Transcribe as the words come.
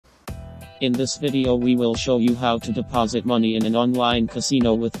In this video we will show you how to deposit money in an online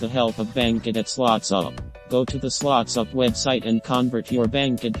casino with the help of BankID at SlotsUp. Go to the SlotsUp website and convert your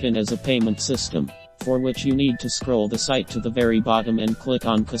BankID PIN as a payment system, for which you need to scroll the site to the very bottom and click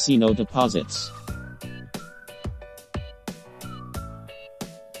on Casino Deposits.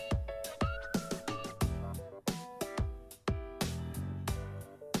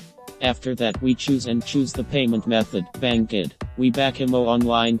 After that we choose the payment method, BankID. We back IMO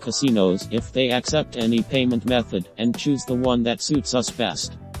online casinos if they accept any payment method, and choose the one that suits us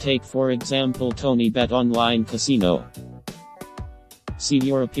best. Take for example TonyBet online casino. See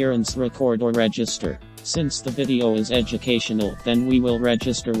your appearance record or register. Since the video is educational, then we will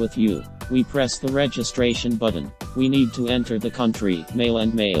register with you. We press the registration button. We need to enter the country, male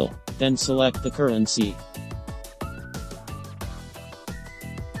and male. Then select the currency.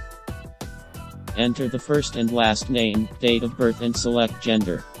 Enter the first and last name, date of birth and select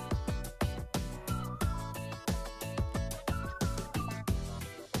gender.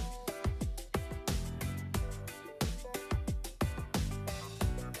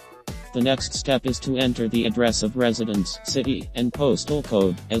 The next step is to enter the address of residence, city, and postal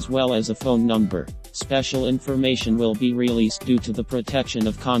code, as well as a phone number. Special information will be released due to the protection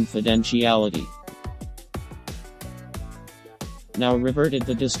of confidentiality. Now reverted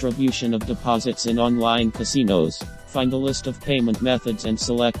the distribution of deposits in online casinos. Find the list of payment methods and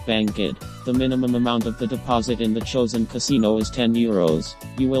select BankID. The minimum amount of the deposit in the chosen casino is €10.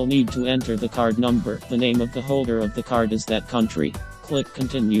 You will need to enter the card number. The name of the holder of the card is that country. Click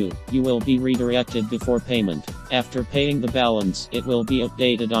Continue. You will be redirected before payment. After paying the balance, it will be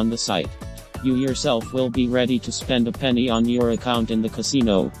updated on the site. You yourself will be ready to spend a penny on your account in the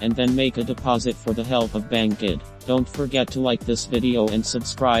casino, and then make a deposit for the help of BankID. Don't forget to like this video and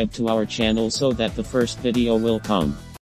subscribe to our channel so that the first video will come.